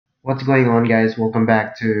What's going on, guys? Welcome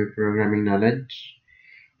back to Programming Knowledge.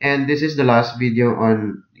 And this is the last video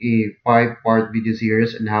on a 5-part video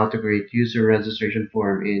series on how to create user registration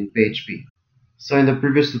form in PHP. So in the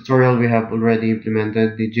previous tutorial, we have already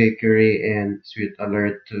implemented the jQuery and Suite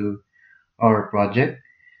Alert to our project.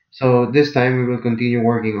 So this time we will continue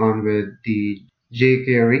working on with the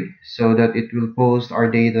jQuery so that it will post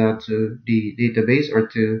our data to the database or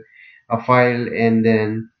to a file, and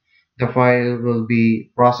then the file will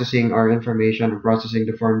be processing our information or processing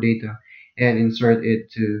the form data and insert it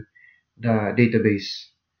to the database.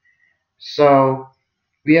 So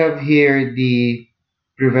we have here the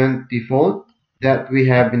prevent default that we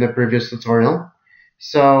have in the previous tutorial.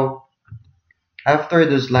 So after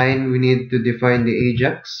this line, we need to define the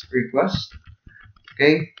AJAX request.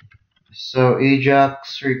 Okay, so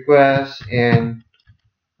AJAX request and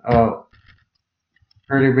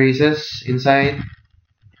curly braces inside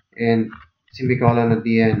and semicolon at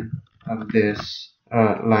the end of this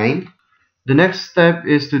line. The next step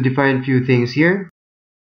is to define few things here.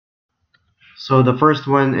 So the first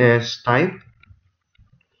one is type.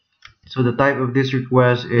 So the type of this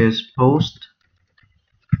request is post,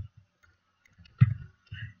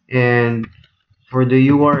 and for the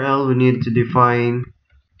URL we need to define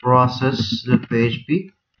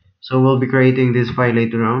process.php. So we'll be creating this file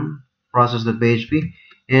later on, process.php,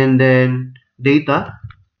 and then data.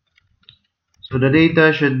 So the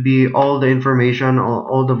data should be all the information,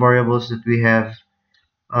 all the variables that we have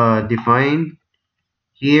defined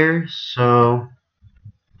here. So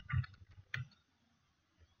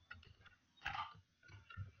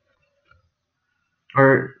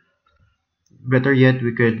or better yet,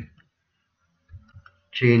 we could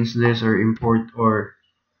change this or import or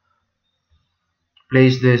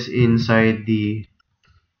place this inside the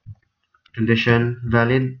condition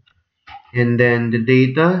valid, and then the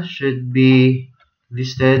data should be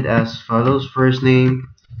listed as follows: first name,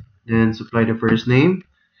 then supply the first name,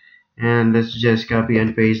 and let's just copy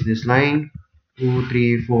and paste this line 2,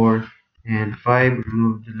 3, 4, and 5.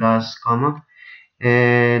 Remove the last comma,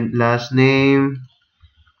 and last name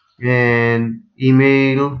and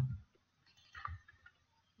email,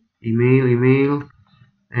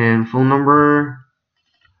 and phone number,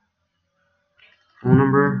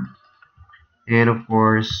 and of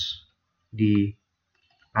course the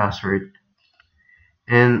password.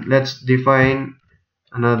 And let's define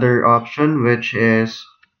another option, which is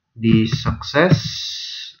the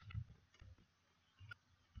success.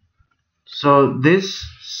 So this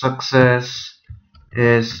success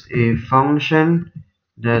is a function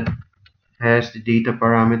that has the data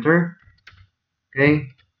parameter. Okay,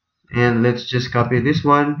 and let's just copy this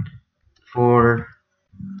one for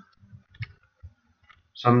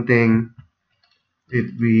something if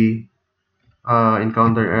we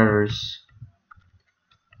encounter errors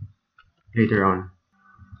later on.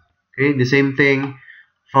 Okay, the same thing,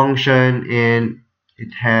 function, and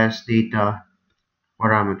it has data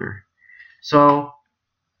parameter. So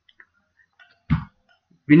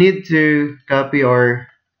we need to copy our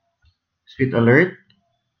Suite Alert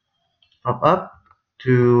pop-up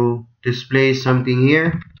to display something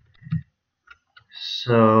here.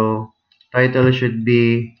 So title should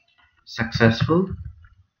be successful,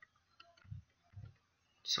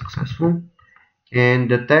 and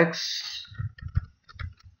the text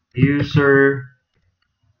user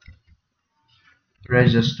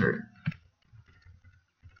registered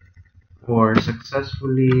or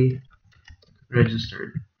successfully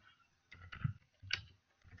registered.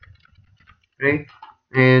 Okay,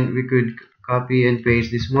 and we could copy and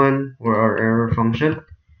paste this one for our error function.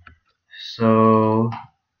 So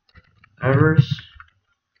errors,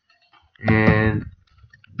 and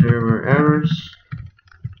there were errors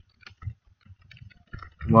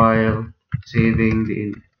while saving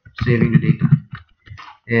the data,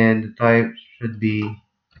 and the type should be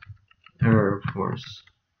error, of course.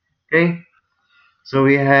 Okay, so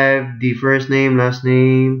we have the first name, last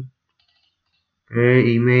name, okay,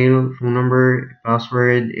 email, phone number,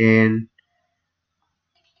 password, and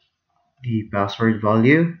the password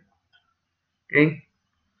value. Okay,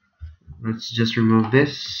 let's just remove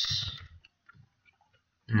this,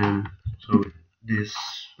 and so this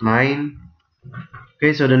line.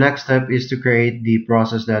 Okay, so the next step is to create the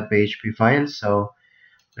process.php file. So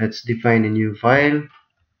let's define a new file,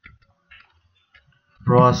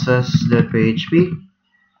 process.php,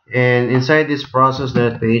 and inside this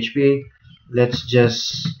process.php, let's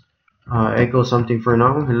just echo something for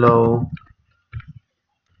now.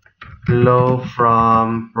 Hello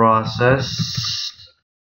from process.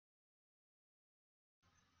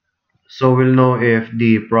 So we'll know if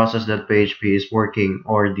the process.php is working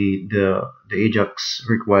or the Ajax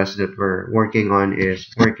request that we're working on is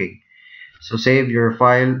working. So save your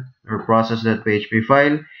file or process.php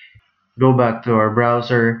file, go back to our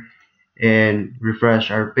browser and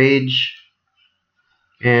refresh our page,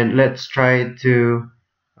 and let's try to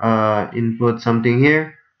input something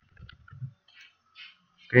here.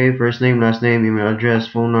 Okay, first name, last name, email address,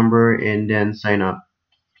 phone number, and then sign up.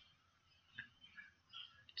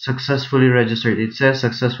 Successfully registered. It says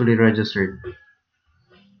successfully registered.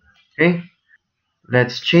 Okay,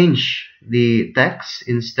 let's change the text.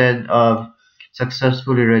 Instead of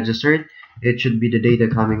successfully registered, it should be the data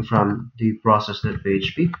coming from the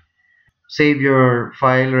process.php. Save your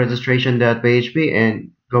file registration.php and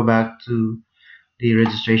go back to the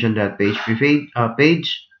registration.php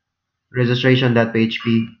page,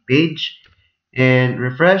 registration.php page, and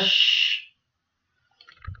refresh.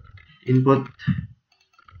 Input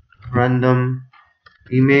random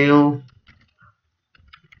email,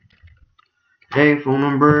 okay, phone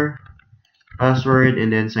number, password,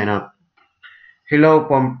 and then sign up. Hello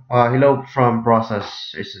from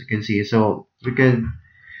process, as you can see. So we can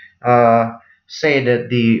say that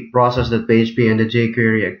the process.php and the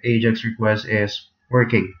jQuery Ajax request is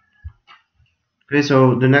working. Okay,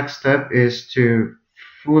 so the next step is to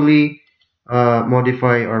fully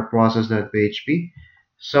modify our process.php.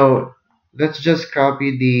 So let's just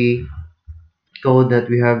copy the code that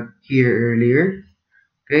we have here earlier.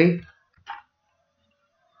 Okay,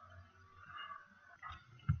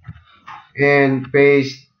 and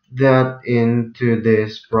paste that into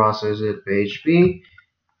this process.php.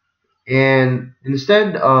 And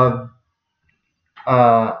instead of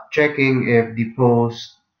checking if the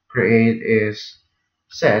post create is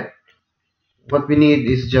set, what we need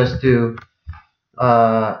is just to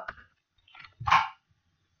uh,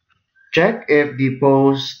 check if the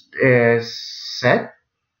post is set.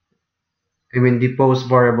 I mean, the post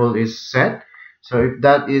variable is set. So if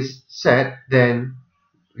that is set, then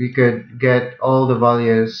we could get all the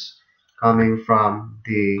values coming from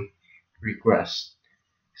the request.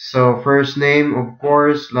 So first name, of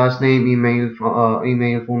course, last name, email,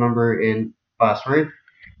 phone number, and password.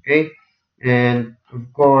 Okay, and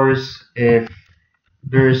of course, if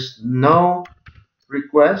there's no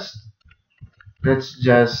request, let's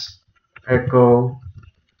just echo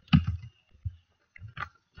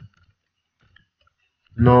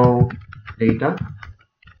no data.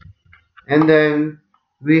 And then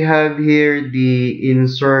we have here the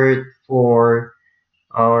insert for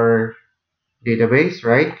our database,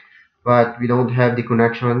 right? But we don't have the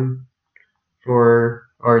connection for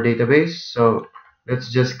our database. So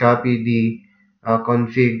let's just copy the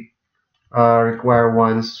config require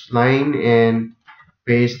once line and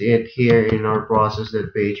paste it here in our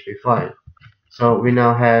process.php file. So we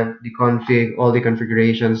now have the config, all the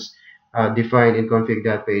configurations defined in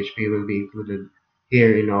config.php will be included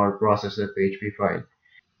here in our process.php file.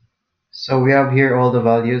 So we have here all the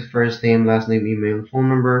values: first name, last name, email, phone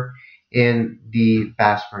number, and the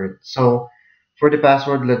password. So for the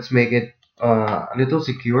password, let's make it a little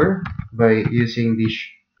secure by using the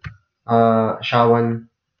SHA-1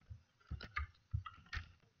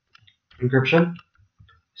 encryption.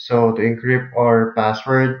 So to encrypt our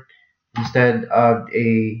password, instead of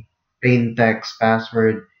a plain text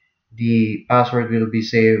password, the password will be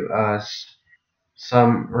saved as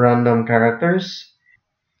some random characters.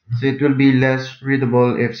 So it will be less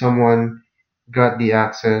readable if someone got the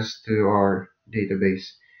access to our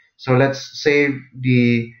database. So let's save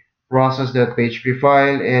the process.php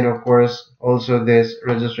file and of course also this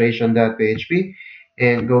registration.php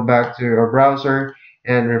and go back to our browser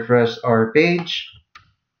and refresh our page.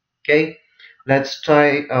 Okay, let's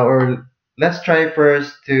try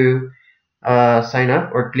first to sign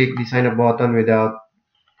up or click the sign up button without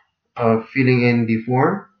filling in the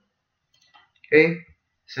form. Okay,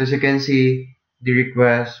 so as you can see, the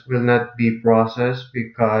request will not be processed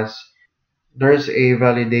because there's a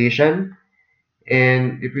validation.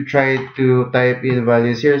 And if we try to type in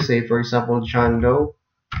values here, say for example John Doe,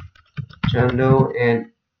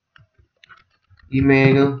 and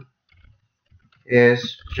email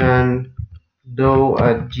is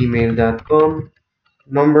johndoe@gmail.com,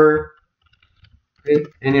 number, okay,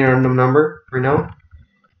 any random number for now,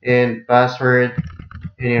 and password,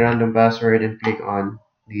 any random password, and click on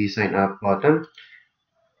the sign up button.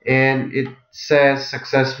 And it says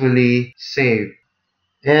successfully saved.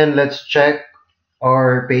 And let's check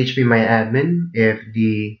our PHP if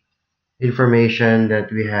the information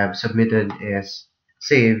that we have submitted is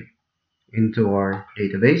saved into our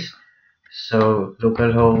database. So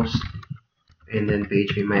localhost and then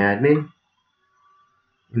PHP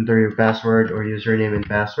enter your password or username and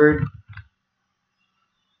password.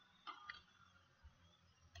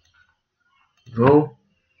 Go.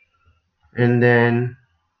 And then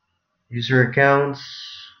user accounts,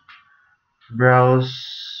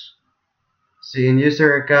 browse. See, in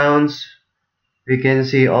user accounts, we can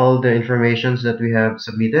see all the informations that we have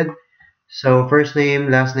submitted. So first name,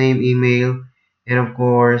 last name, email, and of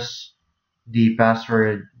course the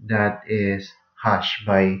password that is hashed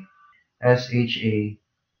by SHA-1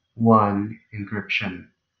 encryption.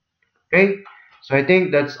 Okay, so I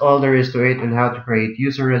think that's all there is to it on how to create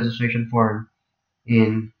user registration form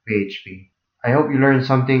in PHP. I hope you learned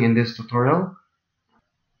something in this tutorial.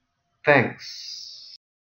 Thanks.